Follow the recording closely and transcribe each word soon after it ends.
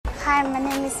Hi, my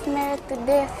name is Mary.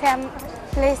 Today FM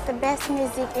plays the best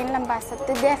music in Lambasa.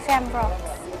 Today FM rocks.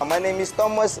 My name is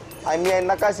Thomas. I'm here in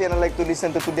Nakasi and I like to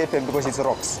listen to Today FM because it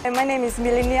rocks. My name is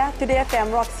Milenia. Today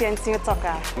FM rocks here in Singapour.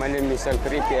 My name is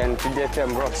Alfriti and Today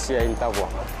FM rocks here in Tavua.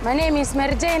 My name is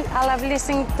Mary Jane. I love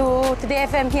listening to Today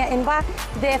FM here in Ba.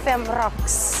 Today FM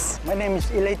rocks. My name is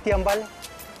Ilaiti Ambal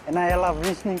and I love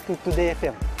listening to Today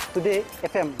FM. Today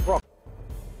FM rocks.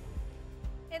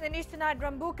 In the news tonight,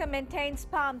 Rambuka maintains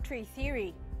palm tree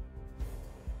theory.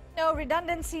 No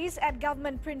redundancies at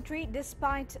government printery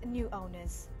despite new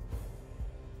owners.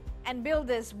 And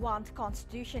builders want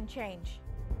constitution change.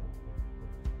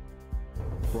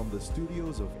 From the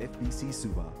studios of FBC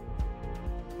Suba,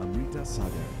 Amrita Sagar.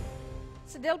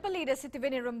 Sadelpa leader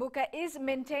Sitiveni Rambuka is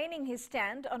maintaining his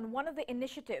stand on one of the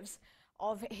initiatives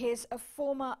of his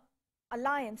former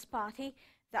alliance party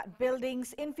that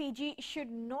buildings in Fiji should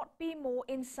not be more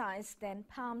in size than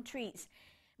palm trees.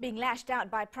 Being lashed out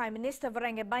by Prime Minister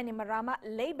Varanger Bainimarama,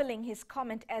 labelling his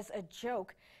comment as a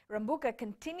joke, Rambuka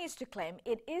continues to claim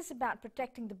it is about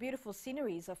protecting the beautiful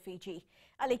sceneries of Fiji.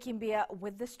 Ali Kimbia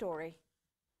with the story.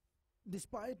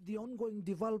 Despite the ongoing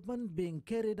development being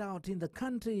carried out in the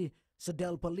country,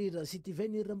 Sadelpa leader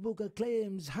Sitiveni Rambuka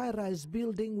claims high-rise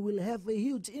building will have a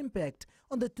huge impact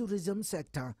on the tourism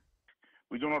sector.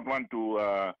 We do not want to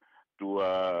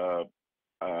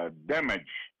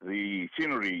damage the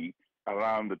scenery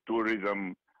around the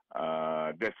tourism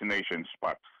destination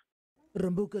spots.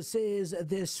 Rambuka says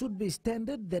there should be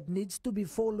standard that needs to be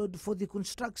followed for the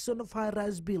construction of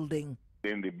high-rise building.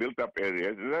 In the built-up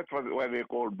areas, that's why they're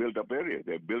called built-up areas.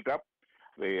 They're built up,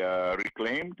 they are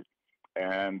reclaimed,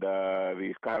 and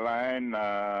the skyline,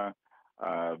 the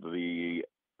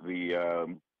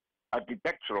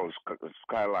architectural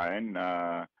skyline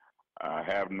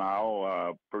have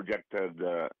now projected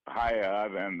higher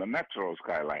than the natural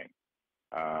skyline.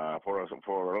 For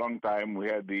a long time, we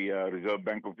had the Reserve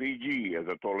Bank of Fiji as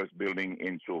the tallest building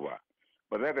in Suva.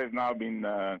 But that has now been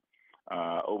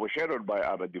overshadowed by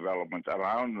other developments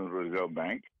around the Reserve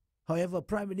Bank. However,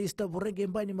 Prime Minister Varanger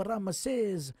Bainimarama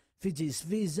says Fiji's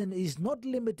vision is not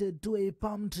limited to a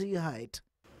palm tree height.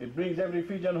 It brings every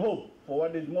Fijian hope for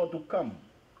what is more to come.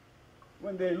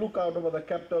 When they look out over the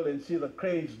capital and see the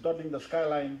cranes dotting the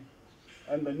skyline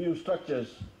and the new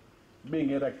structures being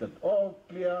erected, all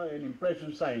clear and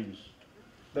impressive signs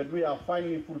that we are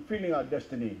finally fulfilling our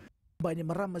destiny.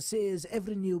 Bainimarama says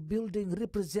every new building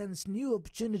represents new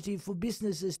opportunity for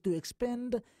businesses to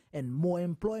expand and more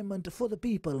employment for the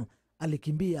people. Ali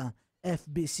Kimbia,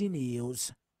 FBC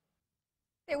News.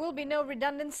 There will be no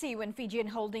redundancy when Fijian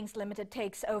Holdings Limited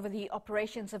takes over the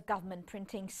operations of government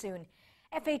printing soon.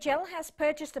 FHL has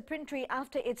purchased the printery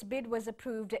after its bid was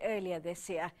approved earlier this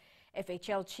year.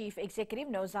 FHL Chief Executive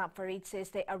Nozab Farid says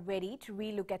they are ready to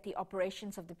relook at the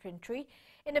operations of the printery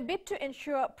in a bid to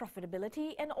ensure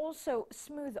profitability and also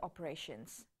smooth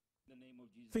operations.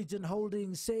 Fijian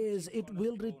Holdings says it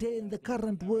will retain the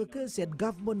current workers at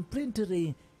government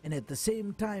printery and at the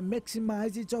same time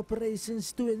maximize its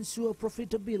operations to ensure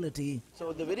profitability.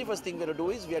 So the very first thing we have to do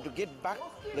is we have to get back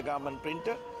the government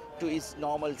printer to its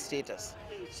normal status.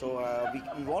 So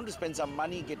we want to spend some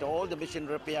money, get all the machine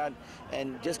repaired,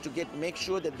 and just to make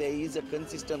sure that there is a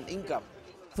consistent income.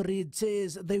 Farid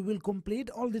says they will complete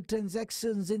all the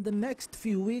transactions in the next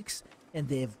few weeks, and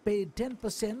they have paid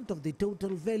 10% of the total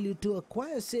value to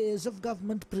acquire shares of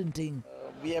government printing.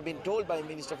 We have been told by the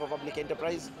Minister for Public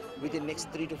Enterprise within the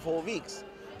next 3 to 4 weeks.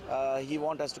 He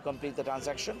wants us to complete the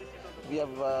transaction. We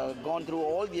have gone through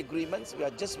all the agreements. We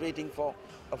are just waiting for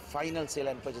a final sale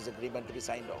and purchase agreement to be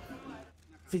signed off.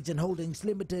 Fijian Holdings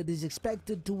Limited is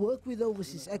expected to work with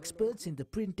overseas experts in the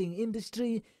printing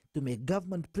industry to make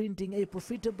government printing a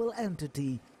profitable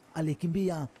entity. Ali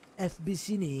Kimbia,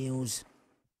 FBC News.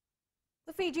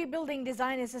 The Fiji Building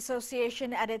Designers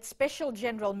Association at its special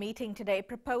general meeting today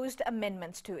proposed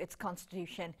amendments to its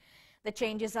constitution. The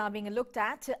changes are being looked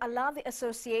at to allow the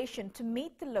association to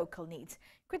meet the local needs.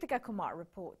 Kritika Kumar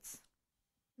reports.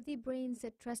 The Brains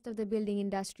Trust of the building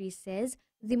industry says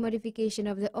the modification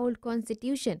of the old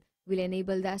constitution will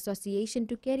enable the association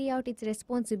to carry out its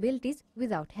responsibilities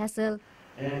without hassle.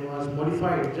 And was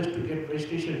modified just to get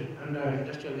registration under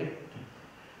Industrial Act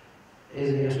as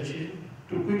an association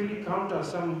to quickly counter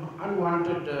some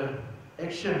unwanted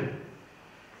action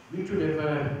which would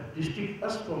have restricted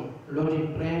us from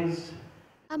lodging plans.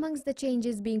 Amongst the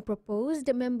changes being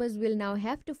proposed, members will now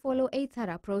have to follow a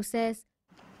thorough process.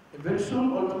 Very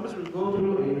soon, all members will go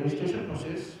through a registration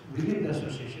process within the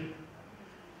association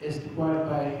as required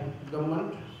by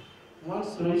government.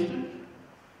 Once registered,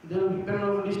 there will be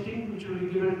panel of listing which will be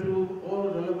given to all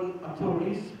relevant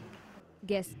authorities.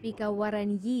 Guest speaker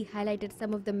Warren Yee highlighted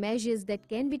some of the measures that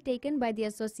can be taken by the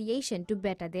association to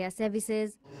better their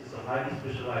services. This is a highly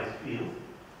specialized field.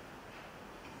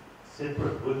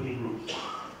 Separate working groups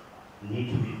need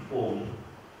to be formed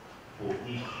for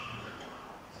each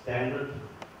standard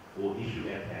or issue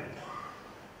at hand.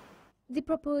 The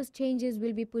proposed changes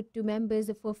will be put to members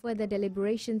for further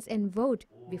deliberations and vote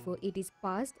before it is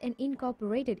passed and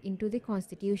incorporated into the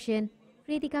constitution.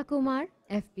 Kritika Kumar,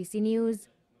 FBC News.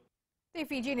 The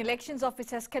Fijian Elections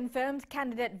Office has confirmed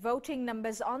candidate voting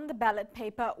numbers on the ballot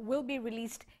paper will be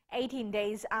released 18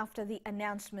 days after the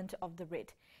announcement of the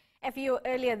writ. FEO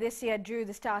earlier this year drew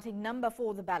the starting number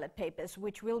for the ballot papers,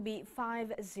 which will be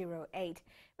 508.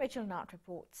 Rachel Nart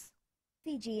reports.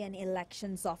 Fijian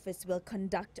Elections Office will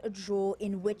conduct a draw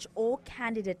in which all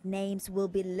candidate names will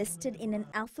be listed in an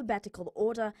alphabetical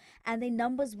order and their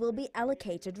numbers will be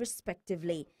allocated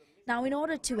respectively. Now, in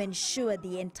order to ensure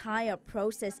the entire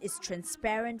process is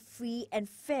transparent, free and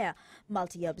fair,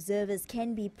 multi-observers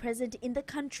can be present in the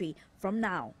country from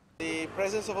now. The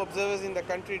presence of observers in the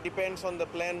country depends on the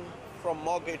plan from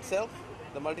MOG itself,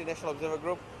 the Multinational Observer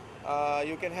Group.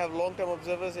 You can have long-term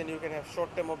observers and you can have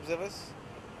short-term observers.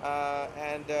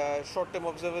 Short-term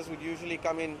observers would usually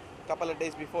come in a couple of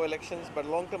days before elections, but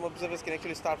long-term observers can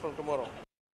actually start from tomorrow.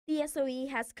 The SOE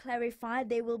has clarified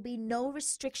there will be no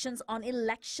restrictions on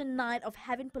election night of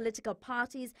having political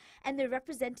parties and their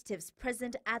representatives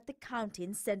present at the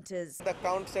counting centres. The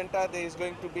count centre, there is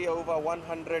going to be over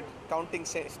 100 counting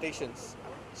stations.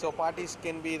 So parties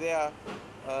can be there.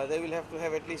 They will have to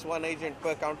have at least one agent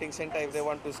per counting centre if they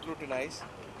want to scrutinise.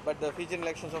 But the Fijian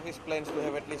Elections Office plans to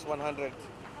have at least 100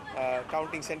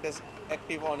 counting centres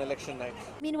active on election night.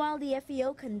 Meanwhile, the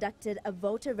FEO conducted a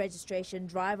voter registration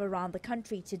drive around the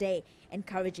country today,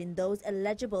 encouraging those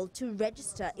eligible to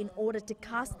register in order to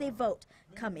cast their vote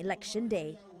come election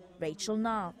day. Rachel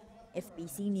Nart,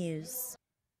 FBC News.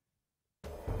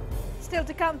 Still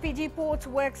to come, Fiji Ports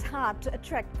works hard to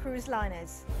attract cruise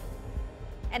liners.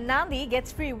 And Nadi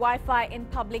gets free Wi-Fi in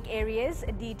public areas.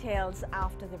 Details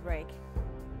after the break.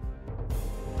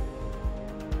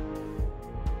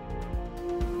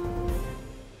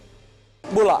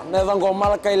 Bula, neva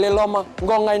ngomal kay leloma,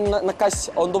 ngongay nakas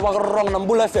on dumakarong ng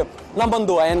Bula FM, nambang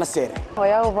dua na sere.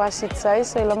 Hoya ubasit sai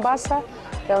sa Lambasa,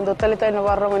 kaya on talita na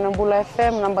warong ng Bula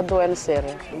FM, nambang dua na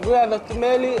sere. Guya do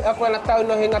tumeli, ako na tao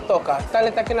no hinga toka,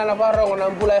 talita kina na warong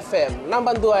ng Bula FM,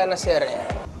 nambang dua na sere.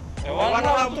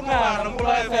 Wana tunga ng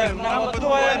Bula FM, nambang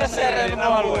dua na sere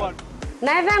nawaluan.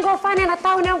 Na vengo fane na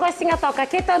tao no singa toka,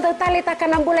 kita on talita ka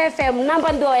ng Bula FM,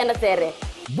 nambang dua na sere.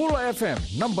 Bula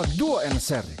FM, nambang dua na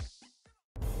sere.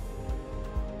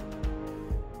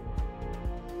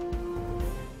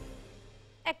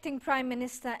 Acting Prime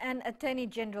Minister and Attorney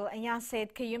General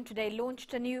Ayaset Kayum today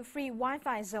launched a new free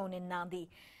Wi-Fi zone in Nadi.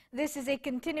 This is a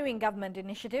continuing government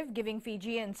initiative giving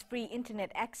Fijians free internet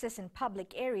access in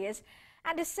public areas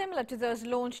and is similar to those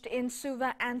launched in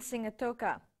Suva and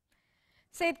Singatoka.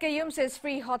 Said Kayum says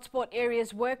free hotspot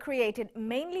areas were created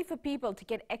mainly for people to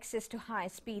get access to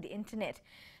high-speed internet.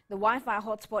 The Wi-Fi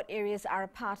hotspot areas are a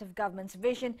part of government's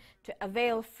vision to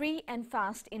avail free and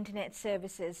fast internet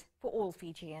services for all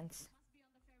Fijians.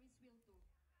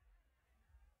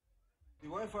 The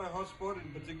Wi-Fi hotspot,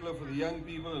 in particular for the young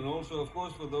people and also, of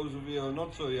course, for those of you who are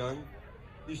not so young,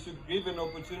 is to give an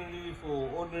opportunity for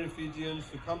ordinary Fijians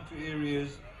to come to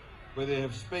areas where they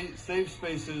have safe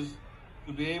spaces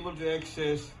to be able to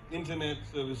access internet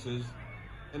services,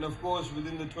 and of course,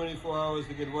 within the 24 hours,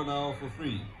 to get 1 hour for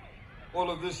free.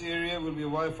 All of this area will be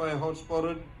Wi-Fi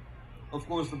hotspotted. Of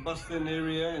course, the bus stand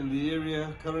area and the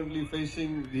area currently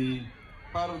facing the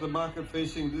part of the market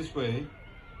facing this way.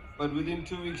 But within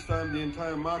 2 weeks' time, the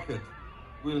entire market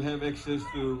will have access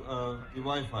to the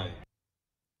Wi-Fi.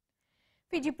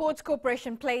 Fiji Ports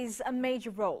Corporation plays a major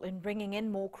role in bringing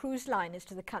in more cruise liners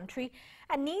to the country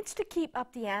and needs to keep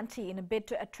up the ante in a bid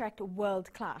to attract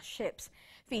world-class ships.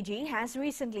 Fiji has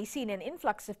recently seen an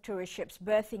influx of tourist ships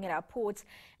berthing at our ports,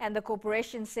 and the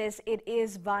corporation says it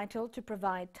is vital to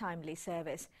provide timely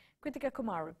service. Kritika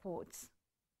Kumar reports.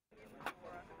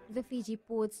 The Fiji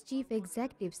Ports Chief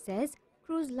Executive says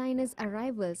cruise liners'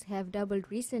 arrivals have doubled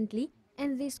recently,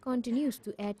 and this continues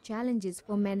to add challenges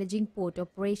for managing port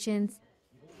operations.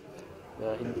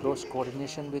 In close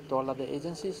coordination with all other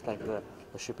agencies like the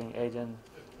shipping agent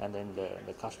and then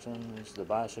the customs, the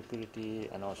biosecurity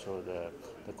and also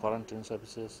the quarantine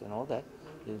services and all that,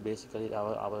 is basically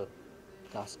our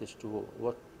task is to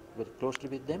work very closely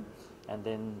with them and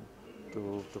then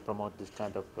to promote this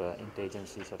kind of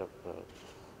interagency sort of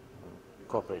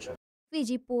cooperation.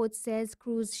 Fiji Ports says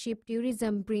cruise ship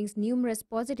tourism brings numerous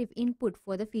positive input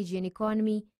for the Fijian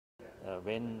economy.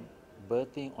 When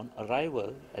berthing on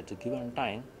arrival at a given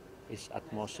time is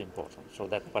utmost important. So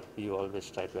that's what we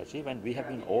always try to achieve, and we have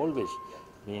always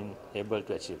been able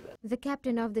to achieve that. The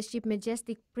captain of the ship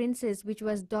Majestic Princess, which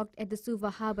was docked at the Suva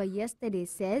harbour yesterday,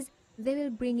 says they will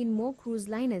bring in more cruise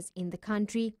liners in the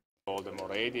country. All the more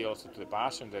ready also to the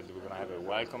passenger that we're going to have a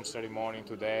welcome ceremony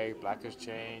today, plaque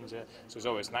exchange. So it's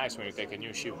always nice when you take a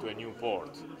new ship to a new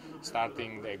port,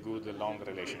 starting a good long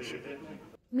relationship.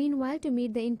 Meanwhile, to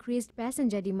meet the increased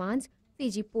passenger demands,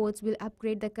 Fiji ports will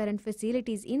upgrade the current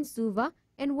facilities in Suva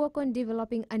and work on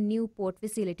developing a new port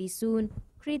facility soon.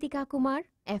 Kritika Kumar,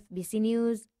 FBC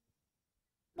News.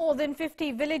 More than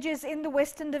 50 villages in the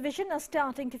Western Division are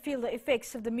starting to feel the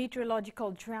effects of the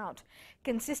meteorological drought,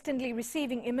 consistently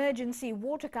receiving emergency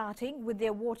water carting with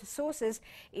their water sources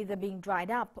either being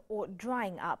dried up or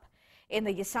drying up. In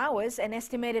the Yasawas, an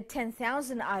estimated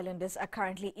 10,000 islanders are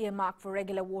currently earmarked for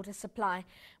regular water supply,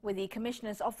 with the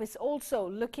Commissioner's Office also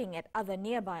looking at other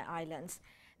nearby islands.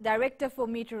 Director for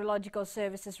Meteorological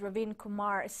Services Ravin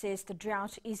Kumar says the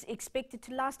drought is expected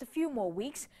to last a few more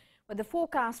weeks, with the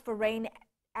forecast for rain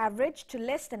average to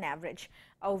less than average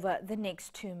over the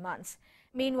next 2 months.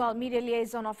 Meanwhile, Media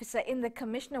Liaison Officer in the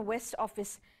Commissioner West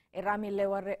Office, Irami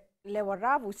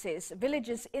Lewaravu, says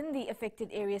villages in the affected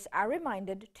areas are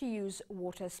reminded to use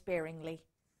water sparingly.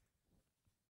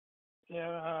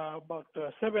 About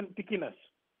 7 tikinas.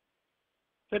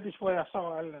 That is for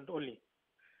Yasawa Island only.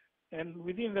 And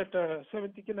within that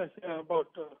 7 tikinas, about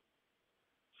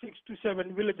 6 to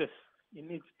 7 villages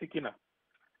in each tikina.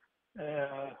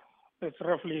 That's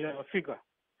roughly a figure,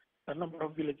 the number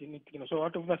of villages in Tikina. So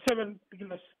out of the 7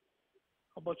 tikinas,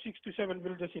 about 6 to 7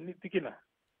 villages in Tikina.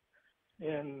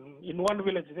 And in one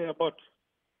village, there are about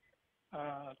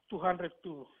 200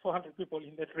 to 400 people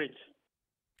in that range.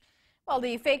 While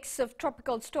the effects of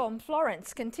Tropical Storm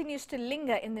Florence continues to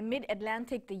linger in the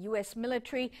mid-Atlantic, the U.S.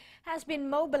 military has been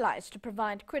mobilized to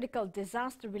provide critical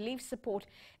disaster relief support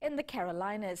in the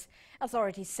Carolinas.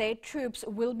 Authorities say troops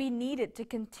will be needed to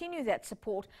continue that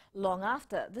support long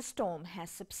after the storm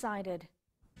has subsided.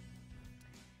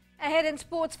 Ahead in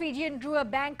sports, Fijian Drua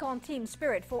bank on team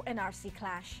spirit for NRC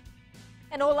clash.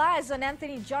 And all eyes on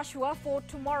Anthony Joshua for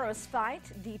tomorrow's fight.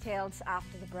 Details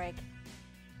after the break.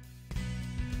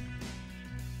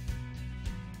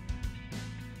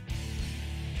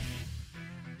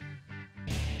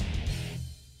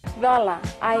 Lola,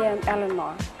 I am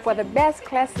Eleanor. For the best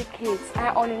classic hits,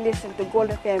 I only listen to Gold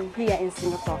FM here in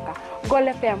Singapore. Gold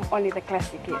FM, only the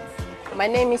classic hits. My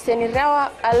name is Seni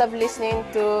Rawa. I love listening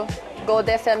to Gold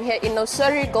FM here in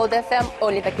Nosuri. Gold FM,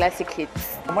 only the classic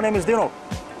hits. My name is Dino.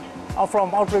 I'm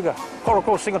from Outrigger, Coral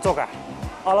Coast, Singapore.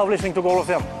 I love listening to Gold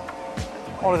FM,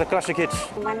 only the classic hits.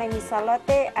 My name is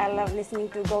Salote. I love listening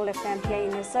to Gold FM here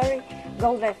in Nosuri.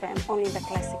 Gold FM, only the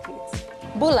classic hits.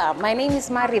 Bula, my name is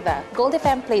Marida. Gold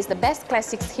FM plays the best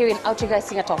classics here in Outrigger,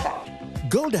 Singapore.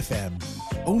 Gold FM,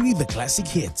 only the classic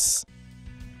hits.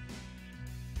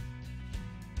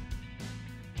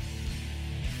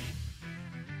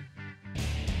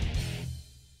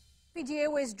 Fiji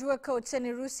Airways Drua coach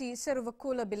Senirusi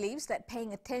Seruvakula believes that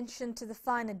paying attention to the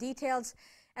finer details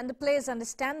and the players'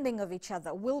 understanding of each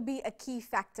other will be a key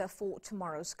factor for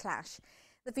tomorrow's clash.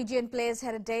 The Fijian players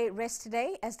had a day rest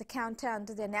today as the countdown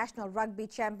to their National Rugby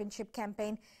Championship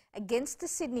campaign against the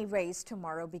Sydney Rays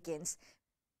tomorrow begins.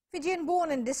 Fijian-born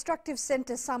and destructive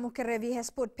centre Samu Kerevi has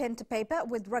put pen to paper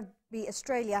with Rugby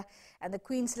Australia and the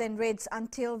Queensland Reds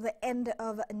until the end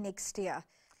of next year.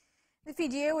 The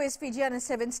Fiji Airways Fijiana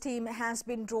Sevens team has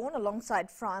been drawn alongside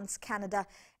France, Canada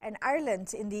and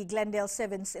Ireland in the Glendale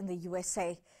Sevens in the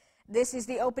USA. This is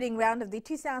the opening round of the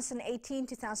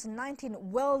 2018-2019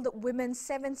 World Women's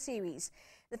Sevens Series.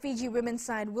 The Fiji women's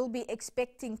side will be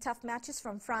expecting tough matches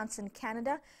from France and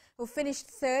Canada, who finished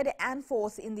 3rd and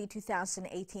 4th in the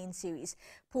 2018 series.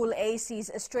 Pool A sees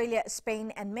Australia,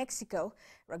 Spain and Mexico.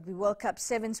 Rugby World Cup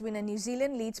Sevens winner New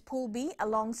Zealand leads Pool B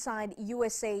alongside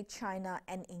USA, China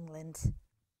and England.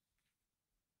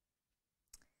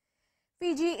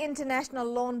 Fiji international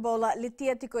lawn bowler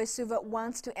Litia Tikoisuva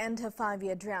wants to end her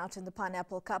 5-year drought in the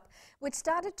Pineapple Cup, which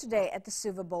started today at the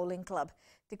Suva Bowling Club.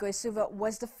 Tikoisuva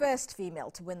was the first female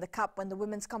to win the cup when the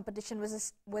women's competition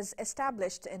was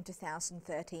established in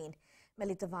 2013.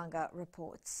 Melita Vanga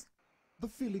reports. The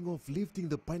feeling of lifting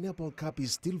the Pineapple Cup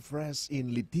is still fresh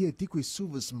in Litia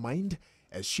Tikoisuva's mind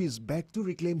as she is back to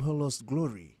reclaim her lost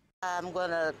glory. I'm going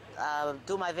to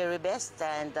do my very best,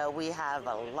 and we have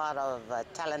a lot of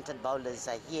talented bowlers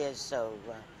here, so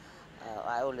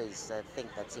I always think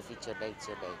that if it's your day, it's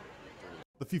your day.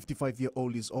 The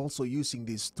 55-year-old is also using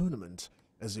this tournament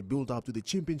as a build-up to the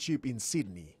championship in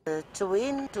Sydney. To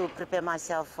win, to prepare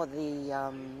myself for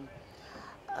the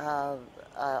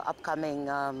upcoming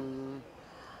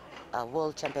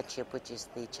World Championship, which is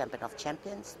the Champion of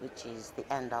Champions, which is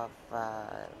the end of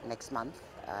next month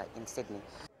in Sydney.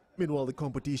 Meanwhile, the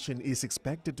competition is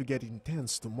expected to get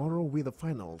intense tomorrow with the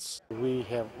finals. We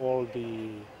have all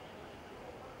the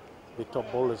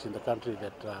top bowlers in the country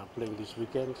that are playing this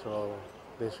weekend, so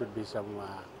there should be some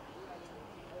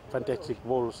fantastic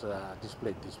bowls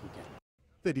displayed this weekend.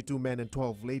 32 men and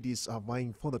 12 ladies are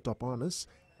vying for the top honors,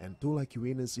 and 2 lucky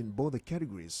winners in both the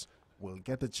categories will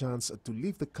get a chance to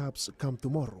lift the cups come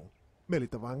tomorrow.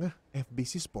 Melita Vanga,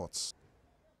 FBC Sports.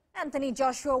 Anthony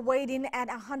Joshua weighed in at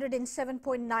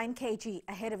 107.9 kg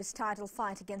ahead of his title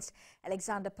fight against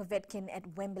Alexander Povetkin at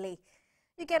Wembley.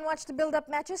 You can watch the build-up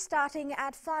matches starting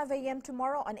at 5 a.m.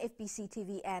 tomorrow on FBC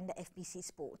TV and FBC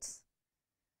Sports.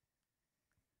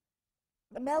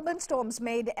 The Melbourne Storms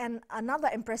made another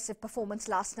impressive performance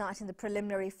last night in the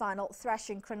preliminary final,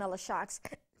 thrashing Cronulla Sharks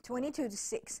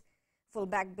 22-6.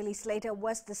 Fullback Billy Slater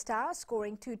was the star,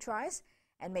 scoring 2 tries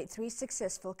and made 3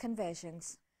 successful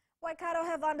conversions. Waikato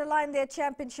have underlined their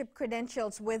championship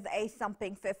credentials with a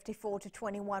thumping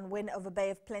 54-21 win over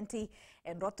Bay of Plenty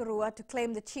in Rotorua to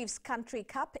claim the Chiefs Country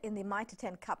Cup in the Mitre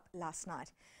 10 Cup last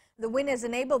night. The winners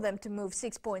enabled them to move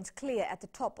 6 points clear at the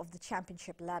top of the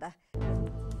championship ladder.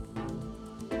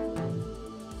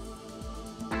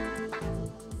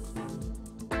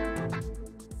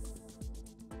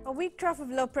 A weak trough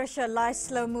of low pressure lies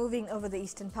slow moving over the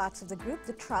eastern parts of the group.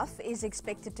 The trough is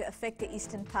expected to affect the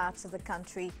eastern parts of the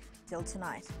country till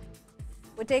tonight.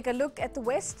 We'll take a look at the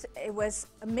west. It was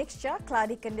a mixture,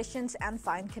 cloudy conditions and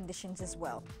fine conditions as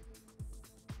well.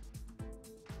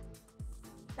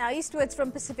 Now eastwards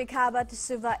from Pacific Harbour to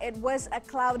Suva, it was a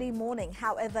cloudy morning.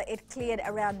 However, it cleared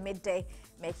around midday,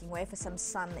 making way for some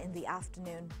sun in the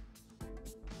afternoon.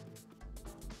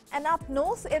 And up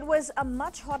north, it was a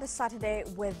much hotter Saturday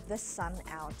with the sun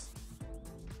out.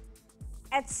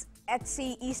 At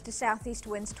sea, east to southeast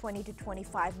winds 20 to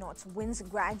 25 knots. Winds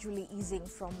gradually easing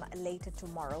from later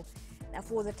tomorrow. Now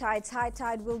for the tides, high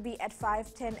tide will be at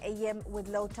 5:10 a.m. with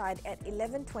low tide at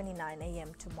 11:29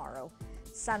 a.m. tomorrow.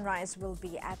 Sunrise will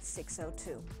be at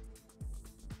 6:02.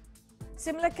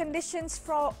 Similar conditions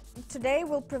for today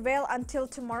will prevail until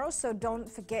tomorrow, so don't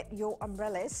forget your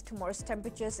umbrellas. Tomorrow's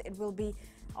temperatures, it will be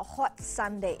a hot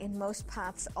Sunday in most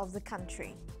parts of the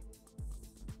country.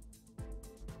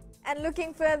 And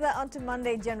looking further onto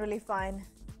Monday, generally fine.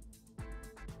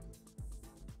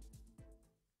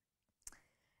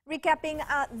 Recapping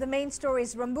the main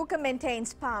stories, Rambuka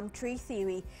maintains palm tree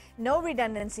theory. No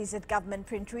redundancies at government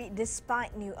printery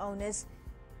despite new owners.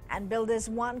 And builders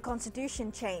want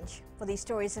constitution change. For these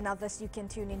stories and others, you can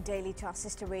tune in daily to our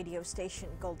sister radio station,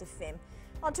 Gold FM.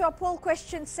 On to our poll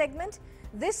question segment.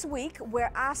 This week, we're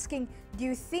asking, do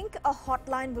you think a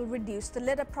hotline will reduce the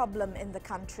litter problem in the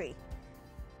country?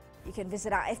 You can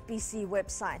visit our FBC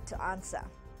website to answer.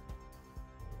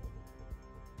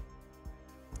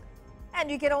 And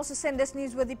you can also send us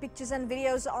newsworthy pictures and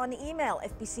videos on email,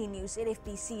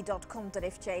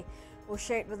 fbcnews@fbc.com.fj, or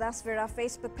share it with us via our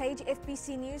Facebook page,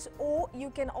 FBC News, or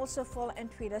you can also follow and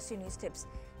tweet us your news tips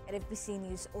at FBC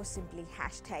News or simply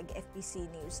hashtag FBC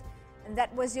News. And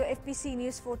that was your FBC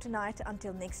News for tonight.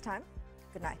 Until next time,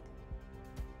 good night.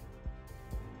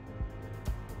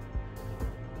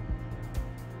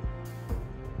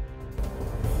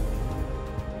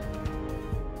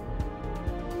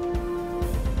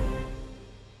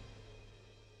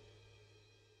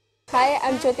 Hi,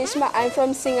 I'm Jyotishma. I'm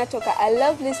from Singatoka. I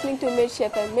love listening to Mirchi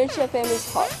FM. Mirchi FM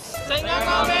is hot.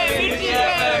 Mirchi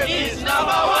FM is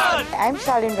 #1. I'm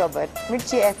Charlene Robert.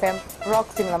 Mirchi FM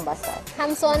rocks in Lambasa.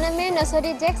 I'm Soname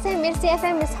Nasori Jackson. Mirchi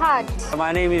FM is hot.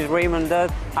 My name is Raymond Dutt.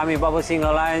 I'm in Baba Singh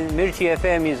Alliance. Mirchi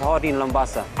FM is hot in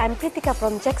Lambasa. I'm Kritika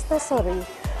from Jax Nasori.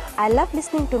 I love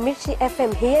listening to Mirchi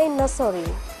FM here in Nasori.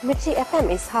 Mirchi FM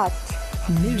is hot.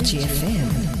 Mirchi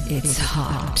FM, it's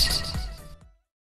hot.